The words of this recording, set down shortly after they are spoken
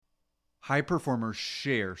High performers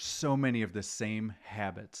share so many of the same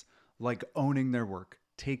habits, like owning their work,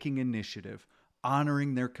 taking initiative,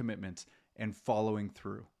 honoring their commitments, and following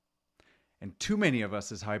through. And too many of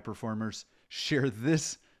us as high performers share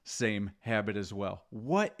this same habit as well.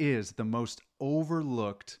 What is the most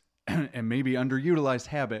overlooked and maybe underutilized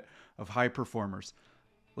habit of high performers?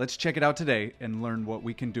 Let's check it out today and learn what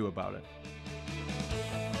we can do about it.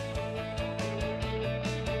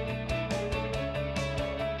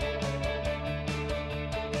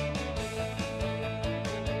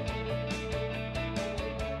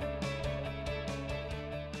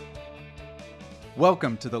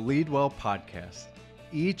 Welcome to the Lead Well podcast.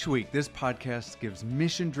 Each week, this podcast gives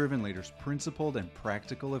mission-driven leaders principled and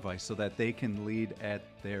practical advice so that they can lead at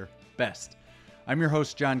their best. I'm your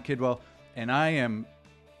host, John Kidwell, and I am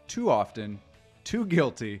too often too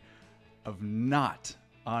guilty of not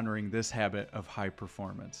honoring this habit of high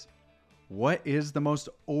performance. What is the most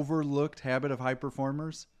overlooked habit of high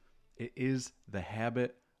performers? It is the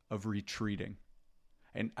habit of retreating.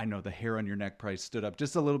 And I know the hair on your neck probably stood up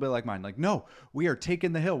just a little bit like mine. Like, no, we are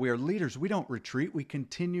taking the hill. We are leaders. We don't retreat. We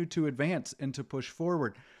continue to advance and to push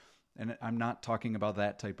forward. And I'm not talking about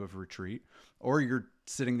that type of retreat. Or you're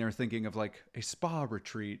sitting there thinking of like a spa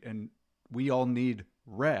retreat and we all need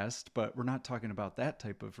rest, but we're not talking about that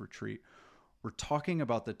type of retreat. We're talking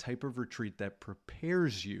about the type of retreat that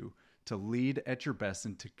prepares you to lead at your best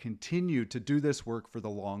and to continue to do this work for the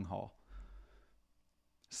long haul.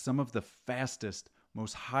 Some of the fastest,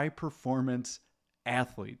 most high-performance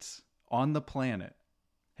athletes on the planet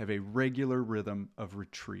have a regular rhythm of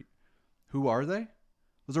retreat. Who are they?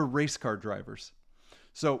 Those are race car drivers.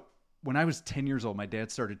 So when I was 10 years old, my dad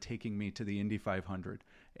started taking me to the Indy 500,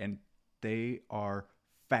 and they are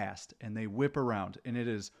fast, and they whip around, and it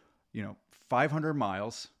is, 500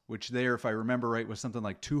 miles, which there, if I remember right, was something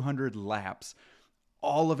like 200 laps,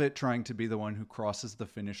 all of it trying to be the one who crosses the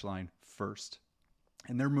finish line first.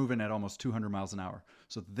 And they're moving at almost 200 miles an hour.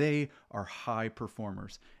 So they are high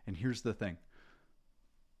performers. And here's the thing.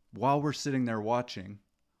 While we're sitting there watching,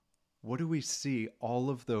 what do we see all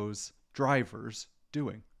of those drivers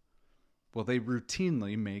doing? Well, they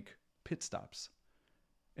routinely make pit stops.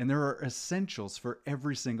 And there are essentials for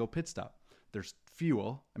every single pit stop. There's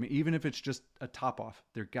fuel. I mean, even if it's just a top off,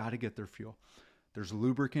 they've got to get their fuel. There's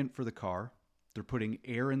lubricant for the car. They're putting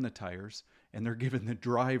air in the tires. And they're giving the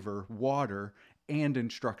driver water and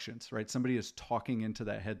instructions, right? Somebody is talking into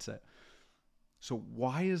that headset. So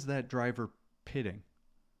why is that driver pitting?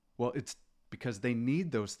 Well, it's because they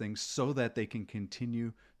need those things so that they can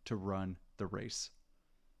continue to run the race.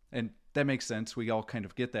 And that makes sense. We all kind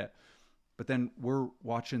of get that. But then we're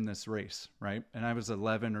watching this race, right? And I was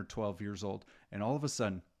 11 or 12 years old. And all of a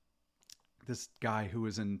sudden, this guy who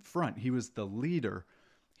was in front, he was the leader,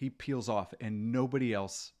 he peels off and nobody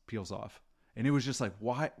else peels off. And it was just like,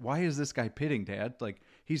 why is this guy pitting, Dad? Like,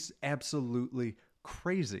 he's absolutely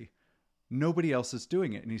crazy. Nobody else is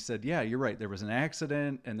doing it. And he said, yeah, you're right. There was an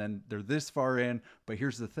accident and then they're this far in. But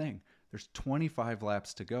here's the thing. There's 25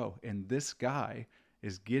 laps to go. And this guy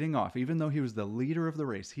is getting off. Even though he was the leader of the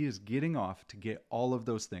race, he is getting off to get all of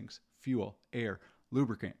those things. Fuel, air,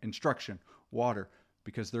 lubricant, instruction, water.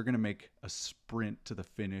 Because they're going to make a sprint to the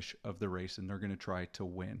finish of the race and they're going to try to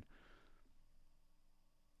win.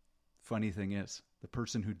 Funny thing is, the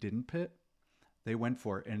person who didn't pit, they went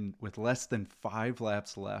for it. And with less than 5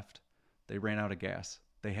 laps left, they ran out of gas.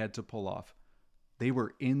 They had to pull off. They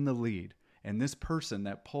were in the lead. And this person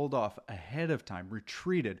that pulled off ahead of time,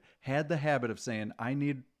 retreated, had the habit of saying, I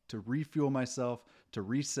need to refuel myself, to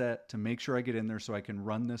reset, to make sure I get in there so I can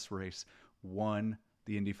run this race, won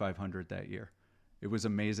the Indy 500 that year. It was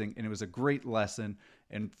amazing, and it was a great lesson.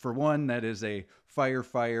 And for one, that is a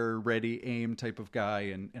fire, ready, aim type of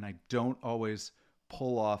guy, and I don't always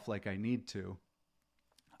pull off like I need to.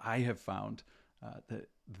 I have found that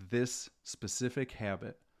this specific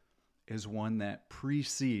habit is one that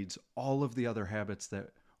precedes all of the other habits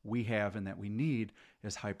that we have and that we need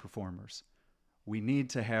as high performers. We need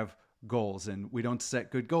to have goals, and we don't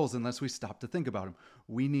set good goals unless we stop to think about them.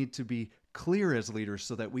 We need to be clear as leaders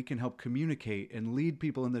so that we can help communicate and lead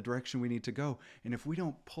people in the direction we need to go. And if we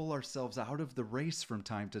don't pull ourselves out of the race from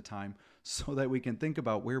time to time so that we can think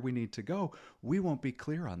about where we need to go, we won't be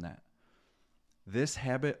clear on that. This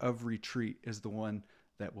habit of retreat is the one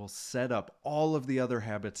that will set up all of the other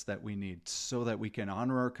habits that we need so that we can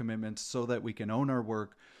honor our commitments, so that we can own our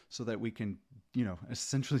work, so that we can,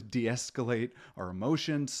 essentially de-escalate our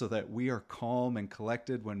emotions so that we are calm and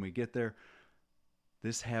collected when we get there.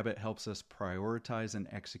 This habit helps us prioritize and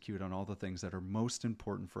execute on all the things that are most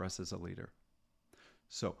important for us as a leader.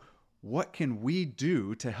 So What can we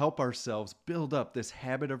do to help ourselves build up this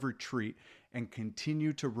habit of retreat and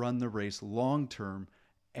continue to run the race long term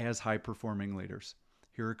as high performing leaders?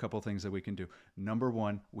 Here are a couple things that we can do. Number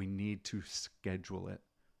one, we need to schedule it.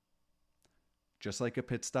 Just like a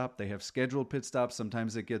pit stop, they have scheduled pit stops.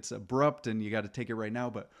 Sometimes it gets abrupt and you got to take it right now,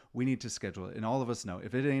 but we need to schedule it. And all of us know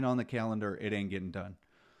if it ain't on the calendar, it ain't getting done.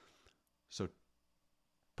 So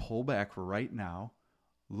pull back right now.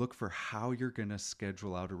 Look for how you're going to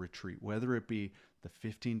schedule out a retreat, whether it be the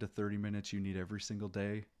 15 to 30 minutes you need every single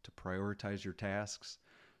day to prioritize your tasks,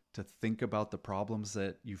 to think about the problems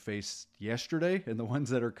that you faced yesterday and the ones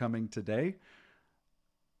that are coming today.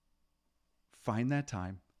 Find that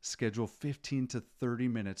time, schedule 15 to 30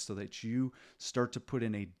 minutes so that you start to put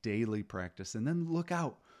in a daily practice, and then look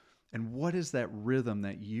out. And what is that rhythm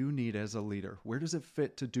that you need as a leader? Where does it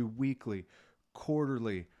fit to do weekly,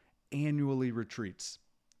 quarterly, annually retreats?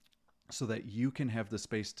 So that you can have the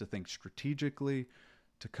space to think strategically,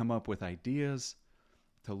 to come up with ideas,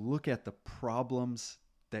 to look at the problems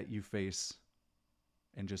that you face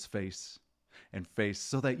and just face and face,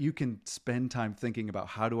 so that you can spend time thinking about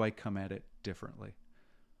how do I come at it differently.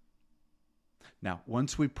 Now,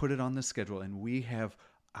 once we put it on the schedule and we have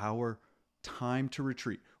our time to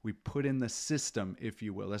retreat, we put in the system, if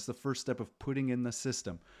you will. That's the first step of putting in the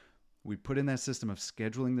system. We put in that system of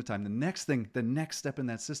scheduling the time. The next step in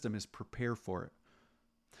that system is prepare for it.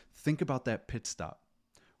 Think about that pit stop.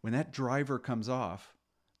 When that driver comes off,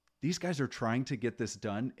 these guys are trying to get this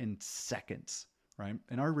done in seconds, right?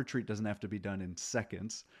 And our retreat doesn't have to be done in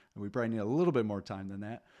seconds. We probably need a little bit more time than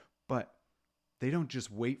that. But they don't just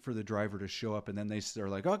wait for the driver to show up and then they're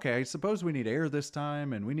like, okay, I suppose we need air this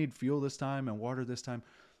time and we need fuel this time and water this time.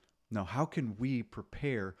 No, how can we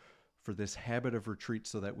prepare for this habit of retreat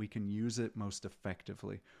so that we can use it most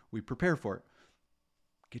effectively? We prepare for it.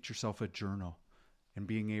 Get yourself a journal and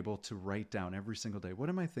being able to write down every single day. What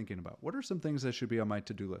am I thinking about? What are some things that should be on my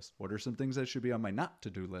to-do list? What are some things that should be on my not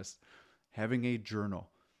to-do list? Having a journal,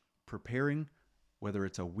 preparing, whether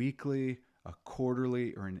it's a weekly, a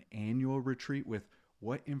quarterly, or an annual retreat, with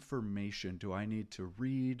what information do I need to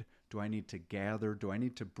read? Do I need to gather? Do I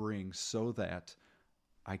need to bring so that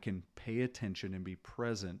I can pay attention and be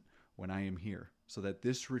present when I am here, so that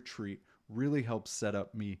this retreat really helps set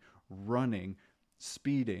up me running,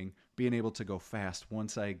 speeding, being able to go fast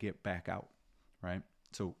once I get back out, right?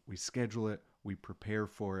 So we schedule it, we prepare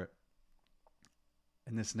for it.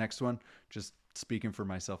 And this next one, just speaking for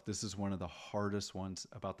myself, this is one of the hardest ones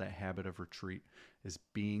about that habit of retreat, is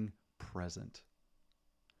being present.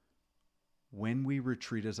 When we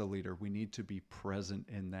retreat as a leader, we need to be present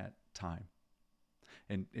in that time.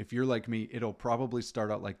 And if you're like me, it'll probably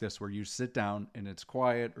start out like this, where you sit down and it's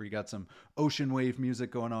quiet, or you got some ocean wave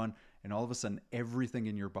music going on, and all of a sudden everything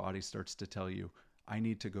in your body starts to tell you, I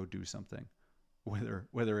need to go do something.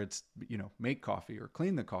 Whether it's, make coffee or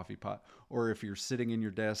clean the coffee pot, or if you're sitting in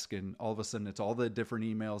your desk and all of a sudden it's all the different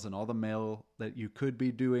emails and all the mail that you could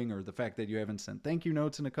be doing, or the fact that you haven't sent thank you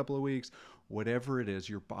notes in a couple of weeks, whatever it is,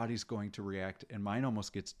 your body's going to react, and mine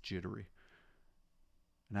almost gets jittery.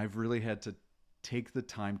 And I've really had to take the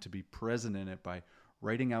time to be present in it by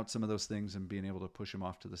writing out some of those things and being able to push them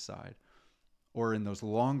off to the side. Or in those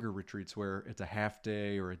longer retreats where it's a half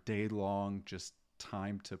day or a day long, just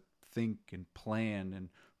time to think and plan and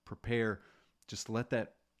prepare, just let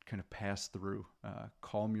that kind of pass through,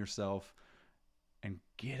 calm yourself and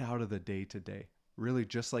get out of the day to day. Really,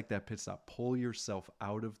 just like that pit stop, pull yourself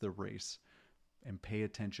out of the race and pay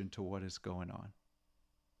attention to what is going on.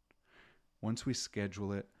 Once we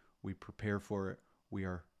schedule it, we prepare for it, we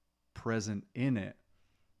are present in it,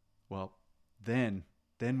 well, then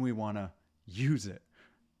we want to use it.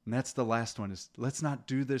 And that's the last one, is let's not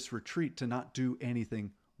do this retreat to not do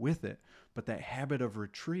anything with it. But that habit of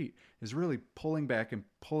retreat is really pulling back and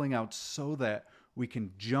pulling out so that we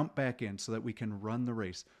can jump back in, so that we can run the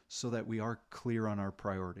race, so that we are clear on our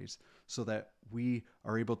priorities, so that we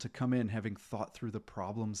are able to come in having thought through the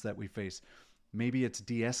problems that we face. Maybe it's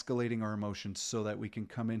de-escalating our emotions so that we can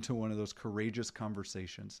come into one of those courageous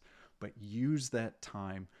conversations. But use that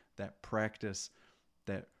time, that practice,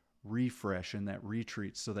 that refresh and that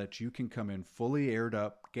retreat, so that you can come in fully aired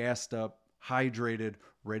up, gassed up, hydrated,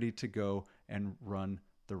 ready to go and run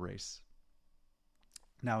the race.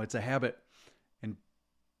 Now, it's a habit, and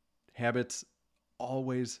habits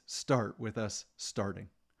always start with us starting.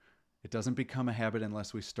 It doesn't become a habit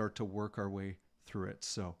unless we start to work our way through it.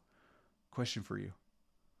 So, question for you.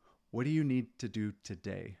 What do you need to do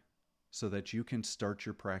today so that you can start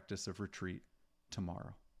your practice of retreat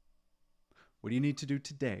tomorrow? What do you need to do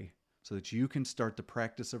today so that you can start the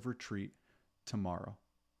practice of retreat tomorrow?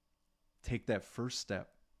 Take that first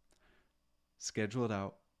step. schedule it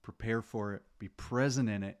out, prepare for it, be present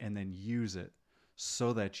in it, and then use it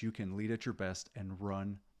so that you can lead at your best and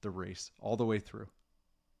run the race all the way through.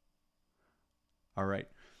 All right.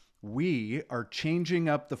 We are changing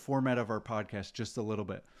up the format of our podcast just a little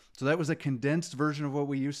bit. So that was a condensed version of what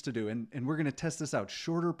we used to do. And we're going to test this out,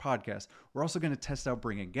 shorter podcasts. We're also going to test out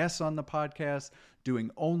bringing guests on the podcast,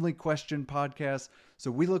 doing only question podcasts.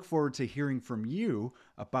 So we look forward to hearing from you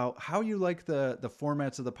about how you like the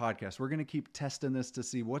formats of the podcast. We're going to keep testing this to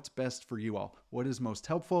see what's best for you all, what is most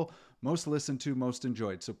helpful, most listened to, most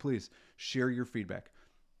enjoyed. So please share your feedback.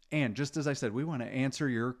 And just as I said, we want to answer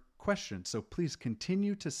your questions. So please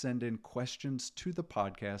continue to send in questions to the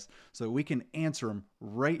podcast so that we can answer them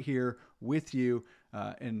right here with you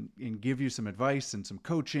and give you some advice and some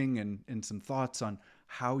coaching and some thoughts on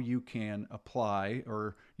how you can apply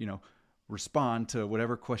or, respond to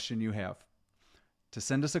whatever question you have. To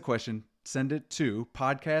send us a question, send it to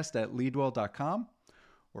podcast@leadwell.com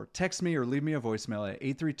or text me or leave me a voicemail at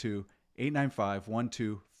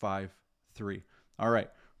 832-895-1253. All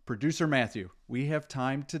right. Producer Matthew, we have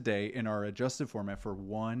time today in our adjusted format for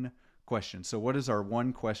one question. So what is our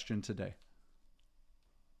one question today?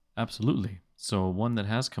 Absolutely. So one that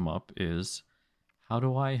has come up is, how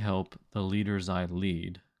do I help the leaders I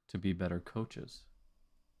lead to be better coaches?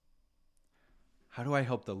 How do I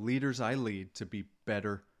help the leaders I lead to be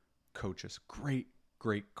better coaches? Great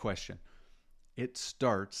question. It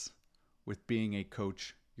starts with being a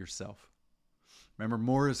coach yourself. Remember,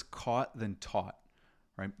 more is caught than taught.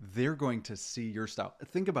 Right? They're going to see your style.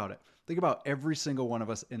 Think about it. Think about every single one of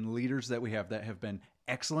us and leaders that we have that have been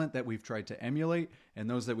excellent, that we've tried to emulate, and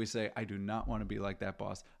those that we say, I do not want to be like that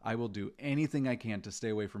boss. I will do anything I can to stay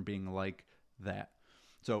away from being like that.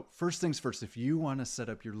 So first things first, if you want to set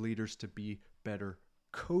up your leaders to be better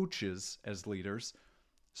coaches as leaders,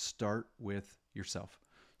 start with yourself.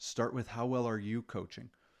 Start with how well are you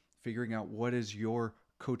coaching? Figuring out what is your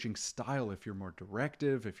coaching style, if you're more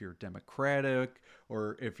directive, if you're democratic,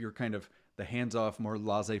 or if you're kind of the hands-off, more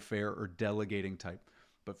laissez-faire or delegating type.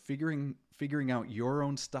 But figuring out your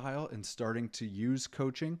own style and starting to use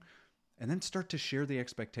coaching, and then start to share the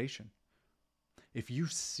expectation. If you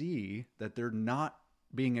see that they're not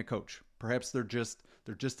being a coach, perhaps they're just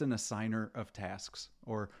an assigner of tasks,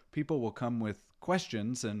 or people will come with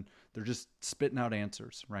questions and they're just spitting out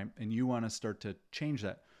answers, right? And you want to start to change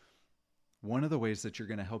that. One of the ways that you're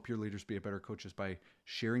going to help your leaders be a better coach is by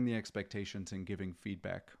sharing the expectations and giving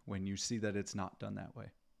feedback when you see that it's not done that way.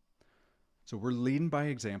 So we're leading by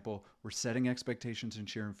example, we're setting expectations and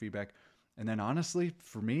sharing feedback. And then honestly,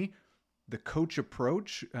 for me, the coach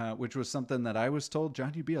approach, which was something that I was told,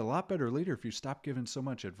 John, you'd be a lot better leader if you stop giving so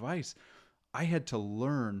much advice. I had to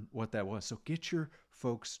learn what that was. So get your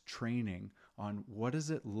folks training on what does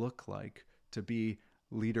it look like to be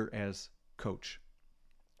leader as coach.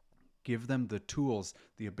 Give them the tools,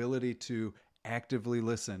 the ability to actively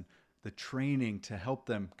listen, the training to help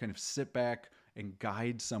them kind of sit back and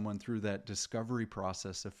guide someone through that discovery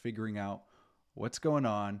process of figuring out what's going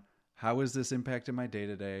on, how is this impacting my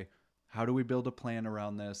day-to-day, how do we build a plan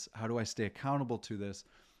around this, how do I stay accountable to this?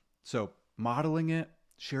 So modeling it,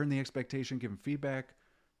 sharing the expectation, giving feedback,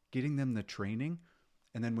 getting them the training,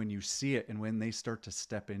 and then when you see it and when they start to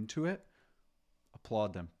step into it,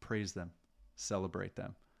 applaud them, praise them, celebrate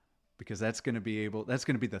them. Because that's going to be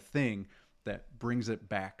the thing that brings it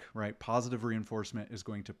back, right? Positive reinforcement is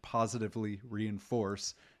going to positively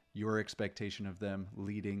reinforce your expectation of them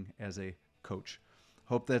leading as a coach.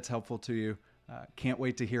 Hope that's helpful to you. Can't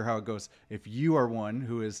wait to hear how it goes. If you are one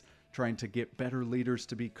who is trying to get better leaders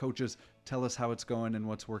to be coaches, tell us how it's going and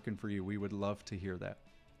what's working for you. We would love to hear that.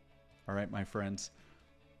 All right, my friends,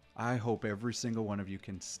 I hope every single one of you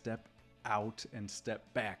can step out and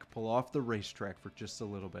step back, pull off the racetrack for just a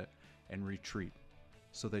little bit and retreat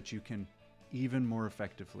so that you can even more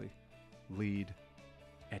effectively lead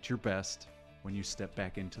at your best when you step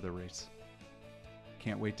back into the race.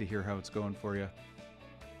 Can't wait to hear how it's going for you.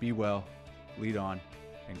 Be well, lead on,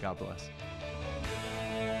 and God bless.